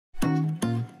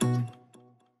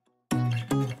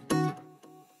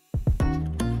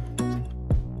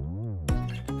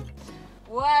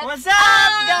What's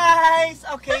up, guys?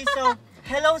 Okay, so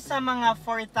hello sa mga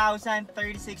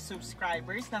 4,036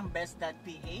 subscribers ng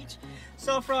best.ph.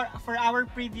 So for our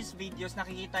previous videos,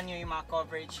 nakikita nyo yung mga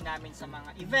coverage namin sa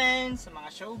mga events, sa mga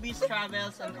showbiz,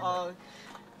 travels, and all.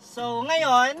 So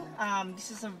ngayon,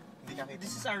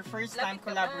 this is our first time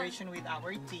collaboration with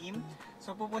our team.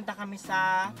 So pupunta kami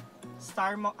sa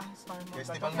Festival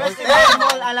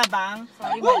Mall, Alabang.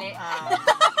 Sorry, mali.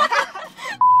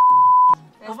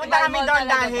 Pupunta kami doon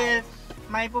dahil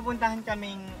may pupuntahan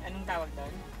kaming, anong tawag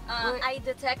doon?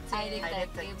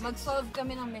 iDetective. Mag-solve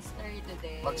kami ng mystery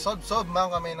today. Mag-solve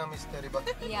kami ng mystery ba?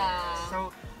 Yeah. So,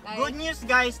 good news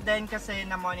guys din kasi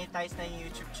na-monetize na yung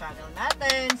YouTube channel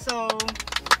natin. So,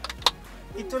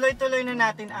 ituloy-tuloy na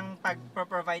natin ang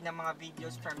pag-provide ng mga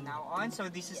videos from now on. So,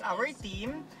 this is our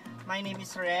team. My name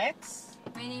is Rex.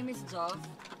 My name is Jov.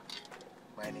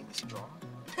 My name is John.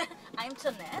 I'm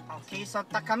Tonette. Okay, so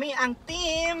kami ang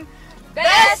team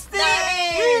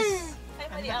Besties!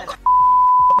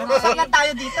 Nag-usap na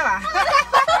tayo dito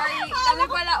Sorry, kami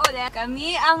pala ulit.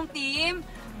 Kami ang team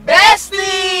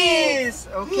Besties!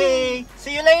 Okay,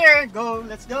 see you later. Go,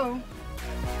 let's go.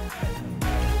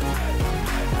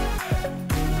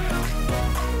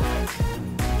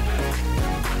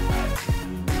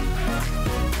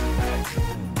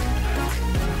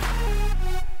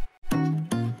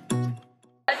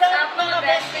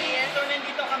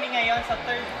 Sa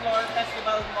 3rd floor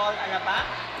Festival Mall, Alabang,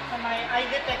 sa may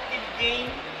iDetective game,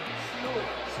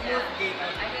 Sleuth Games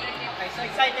Pages. Okay, so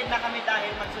excited na kami dahil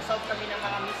magsusolve kami ng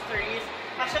mga mysteries.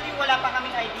 Actually, wala pa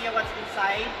kaming idea what's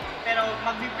inside, pero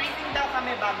magbe-briefing daw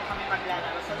kami bago kami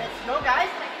maglalaro. So let's go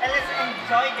guys, and let's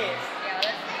enjoy this! Yeah,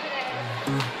 let's do it!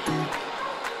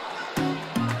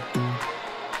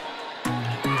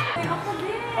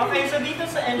 Okay, so dito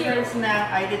sa entrance na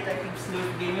iDetective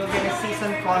Sleuth Game, you're gonna see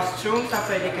some costumes na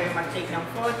pwede kayo mag-take ng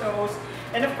photos.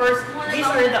 And of course, these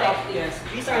are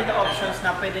the options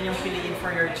na pwede nyong piliin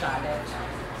for your challenge.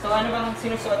 So ano bang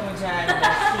sinusuot mo dyan?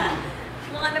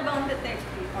 Mga na bang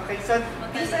detective? Okay, so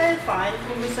these are fun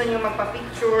kung gusto nyo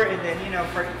magpa-picture and then, you know,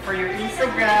 for your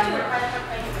Instagram.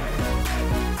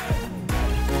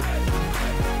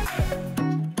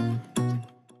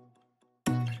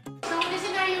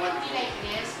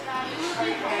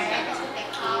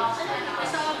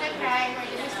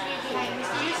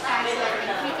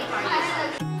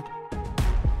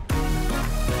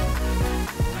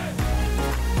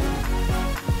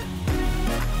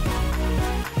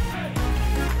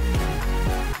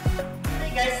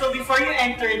 So before you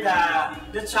enter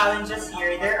the challenges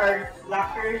here, there are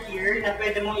locker here na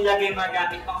pwede mong ilagay mga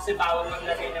gamit mo kasi bawal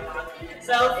maglagay ng mga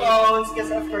cellphones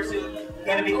kasi of course you're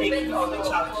gonna be taking all the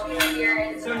challenge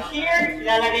here. So here,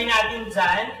 ilalagay natin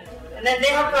dyan. And then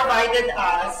they have provided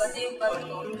us,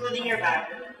 including your bag.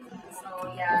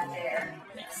 So yeah, there.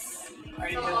 Yes. Are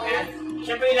you good?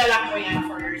 Siyempre ilalak mo yan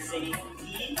for your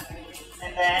safety.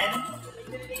 And then,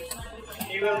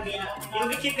 you'll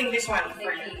be keeping this one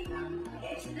for you.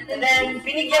 And then,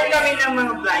 binigyan kami ng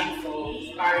mga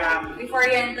blindfolds para before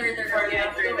you enter the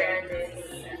room,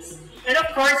 yes. And of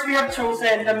course, we have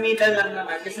chosen the middle lang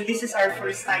naman kasi this is our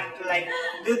first time to like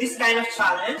do this kind of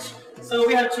challenge. So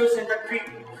we have chosen the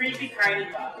creepy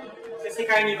carnival kasi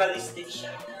carnivalistic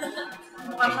siya.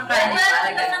 Mukhang carnival.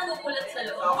 Talaga nang bukulat sa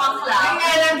loob.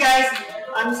 Kaya lang guys,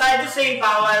 I'm sad to say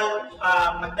bawal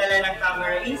magdala ng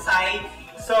camera inside.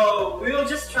 So, we will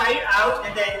just try it out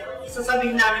and then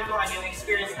sasabihin namin kung ano yung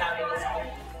experience namin.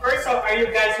 First, so are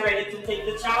you guys ready to take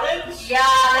the challenge? Yeah!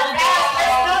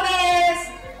 Let's do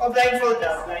this! Oh, blindfold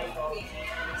daw. Blindfold.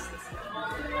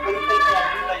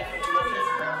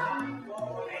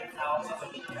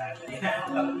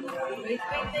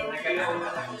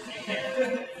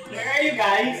 Where are you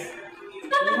guys?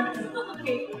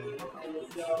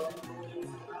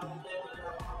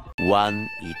 One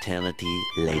eternity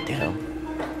later.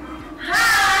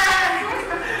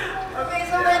 Okay,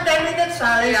 so we're done with the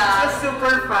challenge. Yeah. It was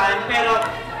super fun, pero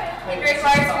it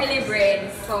requires really brains.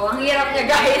 So, ang hirap niya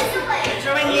guys.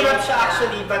 medyo mahirap siya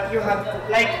actually, but you have to,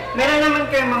 like, meron naman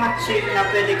kayong mga chip na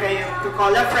pwede kayo to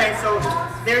call a friend, so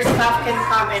their staff can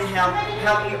come and help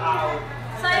you out.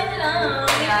 Sayang lang.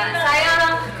 Yeah, sayang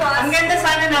lang. Ang ganda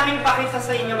sana namin pakita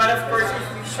sa inyo, but of course, if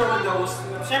we show those,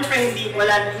 syempre hindi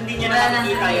niya na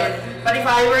makikita yun. But if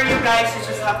I were you guys, you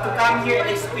just have to come here and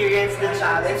experience the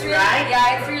challenge, right?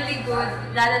 Yeah, it's really good,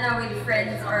 lalo na with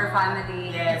friends or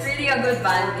family. Yes. It's really a good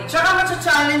bonding. Tsaka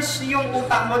challenge yung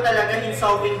utak mo talaga in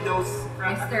solving those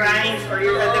crimes or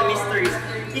the mysteries.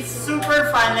 It's super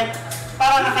fun, like,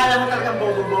 parang akala mo talaga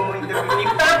bobo-bobo in the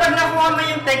beginning. Pero pag nakuha mo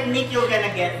yung technique, you're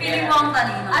gonna get there. Feeling mo ang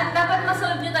talino. At dapat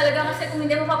masolve nyo talaga kasi kung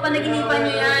hindi mo papanaginipan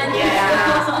nyo yan.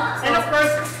 Yeah. And of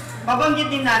course, babanggit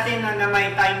din natin na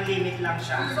may time limit lang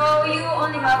siya. So you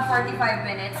only have 45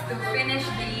 minutes to finish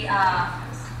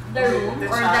the room The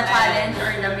or the challenge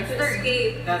or the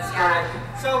mystery. That's correct.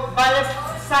 So, bale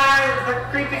sa the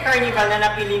Creepy Carnival na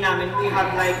napili namin, we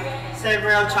have like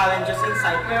several challenges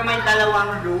inside. Pero may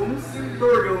dalawang rooms, 2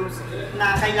 rooms,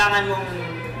 na kailangan mong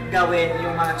gawin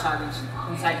yung mga challenge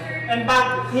inside. And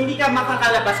hindi ka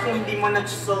makakalabas kung hindi mo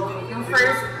nag-solve Yung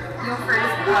first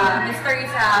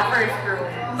mystery sa first room.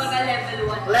 Kumbaga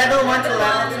level 1. Level 1 to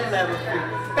level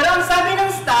 3. Pero ang sabi ng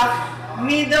staff,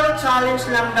 middle challenge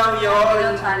lang daw yun.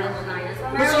 Middle challenge na yun. So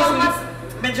Which is,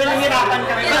 medyo nahirapan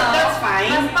kami, but that's fine.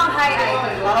 Mas pang high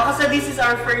item. Kasi this is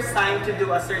our first time to do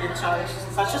a certain challenge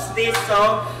such as this,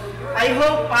 so I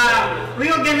hope we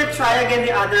are gonna try again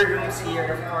the other rooms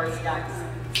here, of course, guys.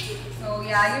 So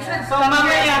yeah, you should. So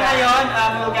mamaya ngayon,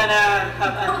 we're gonna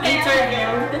have an interview.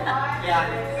 Yeah.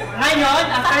 Ngayon,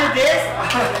 after this,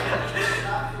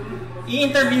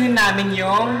 i-interviewin namin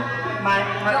yung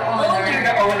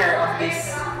the owner of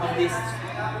this.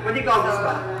 What do you call this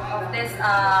ba? Of this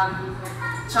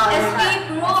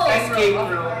Escape room.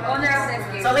 Owner of the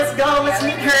escape room. So let's go. Let's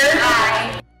meet her.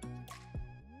 Hi.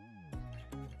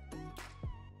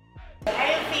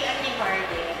 I am I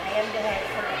am the head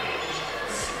for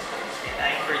operations. And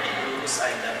I'm for the rooms,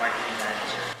 I'm the marketing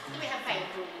manager. We have 5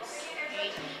 rooms.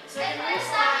 Okay. So the most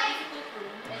difficult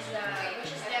room is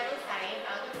which is level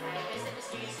 5 out of 5 is the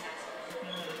mysterious castle.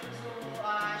 So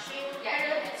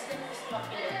it's the most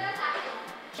popular.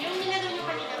 Yung nilagay nyo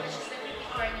kanina, which is the Creepy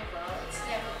Carnival, it's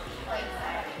level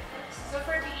 3.5. So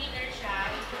for beginner siya,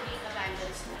 it will be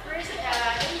abandoned school. First,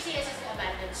 MCS is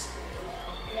abandoned school.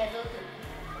 Level 2.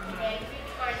 Then Creepy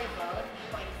Carnival,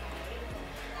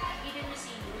 3.5. Hidden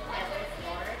Museum, level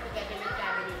 4, together with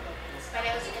kaming games.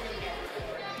 Pareho sila ng level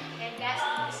 4. And last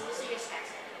is Mysterious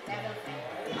Castle, level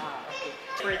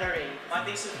 5. For the rate.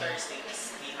 Mondays to Thursdays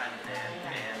is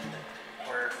 300 and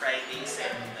for Fridays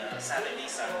and Saturday,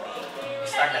 Sunday, we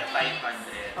start at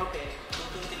 500. Okay. 2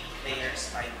 to 3 players,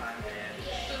 500.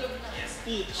 Yes.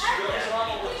 Each. Yeah,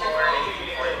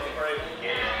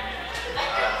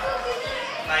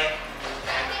 9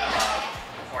 and above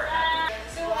 400.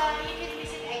 So you can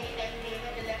visit iDetective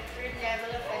at the third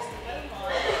level of Festival Mall.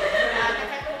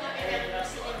 Nakatulong kami ng new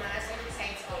cinemas and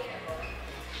besides all the mall.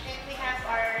 Then we have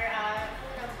our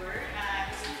phone number,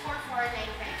 it's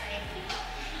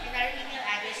 244-9553. And our email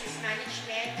address is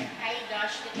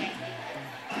management@iDetective.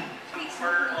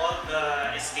 For all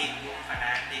the escape room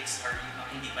fanatics or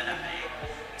hindi pa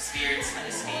na-experience na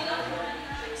escape room,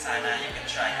 sana you can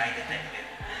try iDetective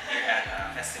here at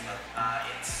festival.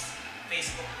 It's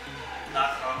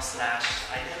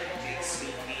facebook.com/iDetective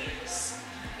Sleuth Games.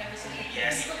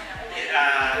 Yes,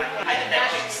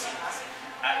 iDetective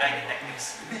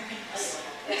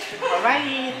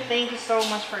Alright, thank you so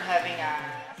much for having us.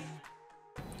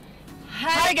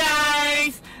 Hi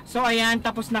guys! So ayan,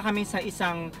 tapos na kami sa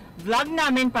isang vlog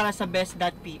namin para sa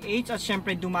best.ph at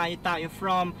syempre dumayo tayo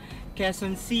from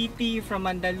Quezon City, from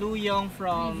Mandaluyong,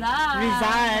 from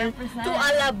Rizal To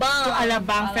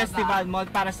Alabang Festival Mall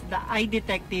para sa The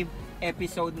iDetective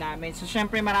episode namin. So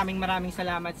syempre maraming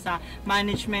salamat sa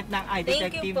management ng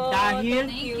iDetective dahil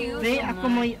they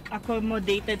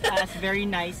accommodated us very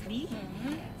nicely.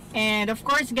 And of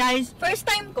course guys, first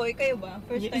time ko, kayo ba?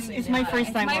 It's my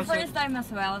first time My also. first time as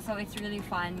well, so it's really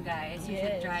fun, guys. You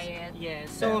should try it.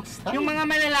 Yes. So, yung mga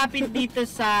malalapit dito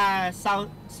sa South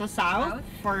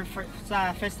for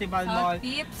sa Festival Mall.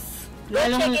 Tips.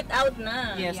 Check it out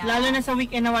na. Yes, Yeah. lalo na sa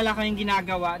weekend na wala kayong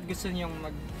ginagawa at gusto niyong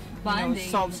Bonding.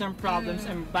 solve some problems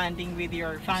and bonding with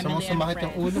your family and Sumakit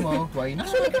ang friends. ulo mo, why not?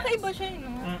 Actually, kakaiba siya,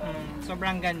 no?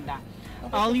 Sobrang ganda.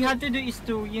 All you have to do is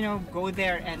to, go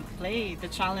there and play the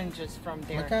challenges from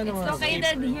there. It's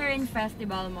located here in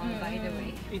Festival Mall, by the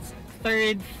way. It's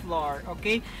 3rd floor,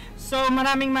 okay? So,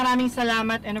 maraming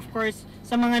salamat and of course,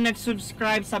 sa mga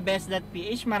nag-subscribe sa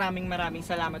best.ph, maraming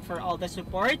salamat for all the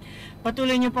support.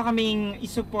 Patuloy nyo po kaming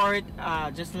isupport,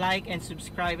 just like and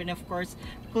subscribe and of course,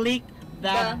 click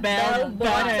the bell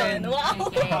button. Wow!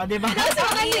 Okay. Diba?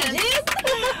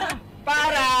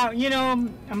 Para,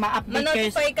 ma-update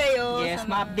Ma-notify kayo. Yes,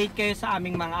 ma-update kayo sa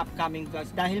aming mga upcoming vlogs.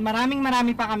 Dahil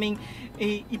marami pa kaming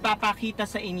ipapakita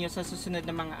sa inyo sa susunod na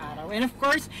mga araw. And of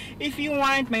course, if you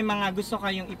want, may mga gusto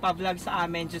kayong ipa-vlog sa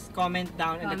amin, just comment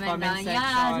down in the comment section.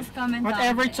 Yeah, just comment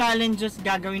Whatever down. challenges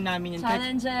gagawin namin yun.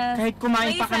 Challenges. Kahit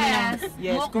kumain pa kami ng,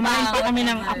 kumain pa kami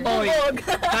ng apoy.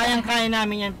 Kayang-kaya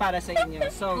namin yan para sa inyo.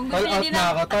 So, Kung Call out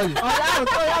na ako, tol.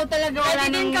 all out talaga. Wala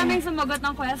Pwede din nang- kaming sumagot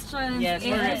ng questions. Yes, If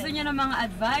correct. gusto nyo ng mga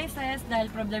advice, choices dahil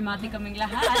problematic kaming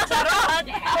lahat. Charot!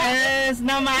 Yes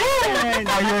naman!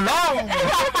 Ayun lang!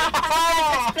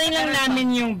 Explain lang namin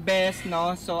yung BEST,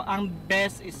 no? So, ang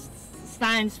BEST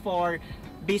stands for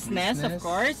business, of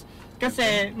course.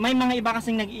 Kasi may mga iba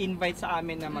kasing nag-i-invite sa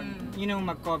amin na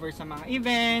mag-cover sa mga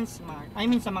events,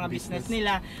 sa mga business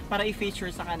nila para i-feature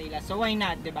sa kanila. So why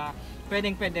not, 'di ba?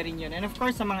 Pwedeng-pwede rin 'yun. And of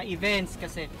course sa mga events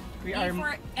kasi we are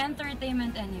for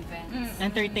entertainment and events.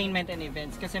 Entertainment and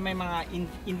events kasi may mga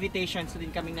invitations din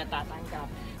kaming natatanggap.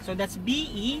 So that's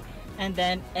BE and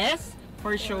then S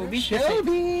for showbiz.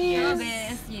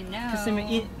 Showbiz, you know. Kasi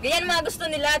may Ganyan mga gusto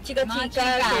nila, chika-chika.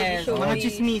 yes, mga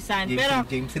chismisan. Pero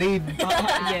James Reid.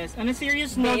 yes, on a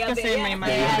serious note kasi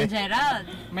Gerald.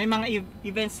 may mga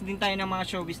events din tayo ng mga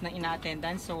showbiz na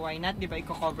ina-attendance. So why not, 'di ba?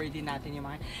 I-cover din natin yung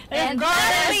mga. And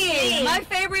lastly, my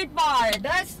favorite part.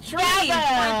 That's T for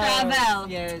travel.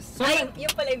 Yes. So Ay,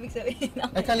 yung pala ibig sabihin.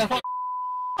 Ay, kala ko.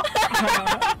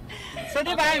 so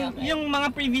di ba, yung mga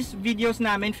previous videos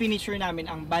namin, finisher namin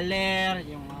ang Baler,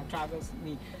 yung mga travels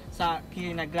ni sa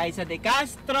Glyza de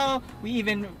Castro, we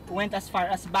even went as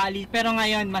far as Bali, pero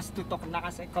ngayon mas tutok na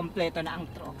kasi kompleto na ang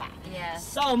tropa. Yes.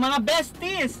 So mga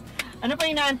besties, ano pa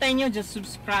inaantay nyo? Just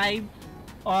subscribe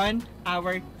on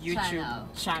our YouTube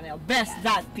channel,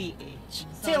 best.ph.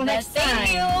 Till next time!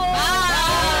 Thank you!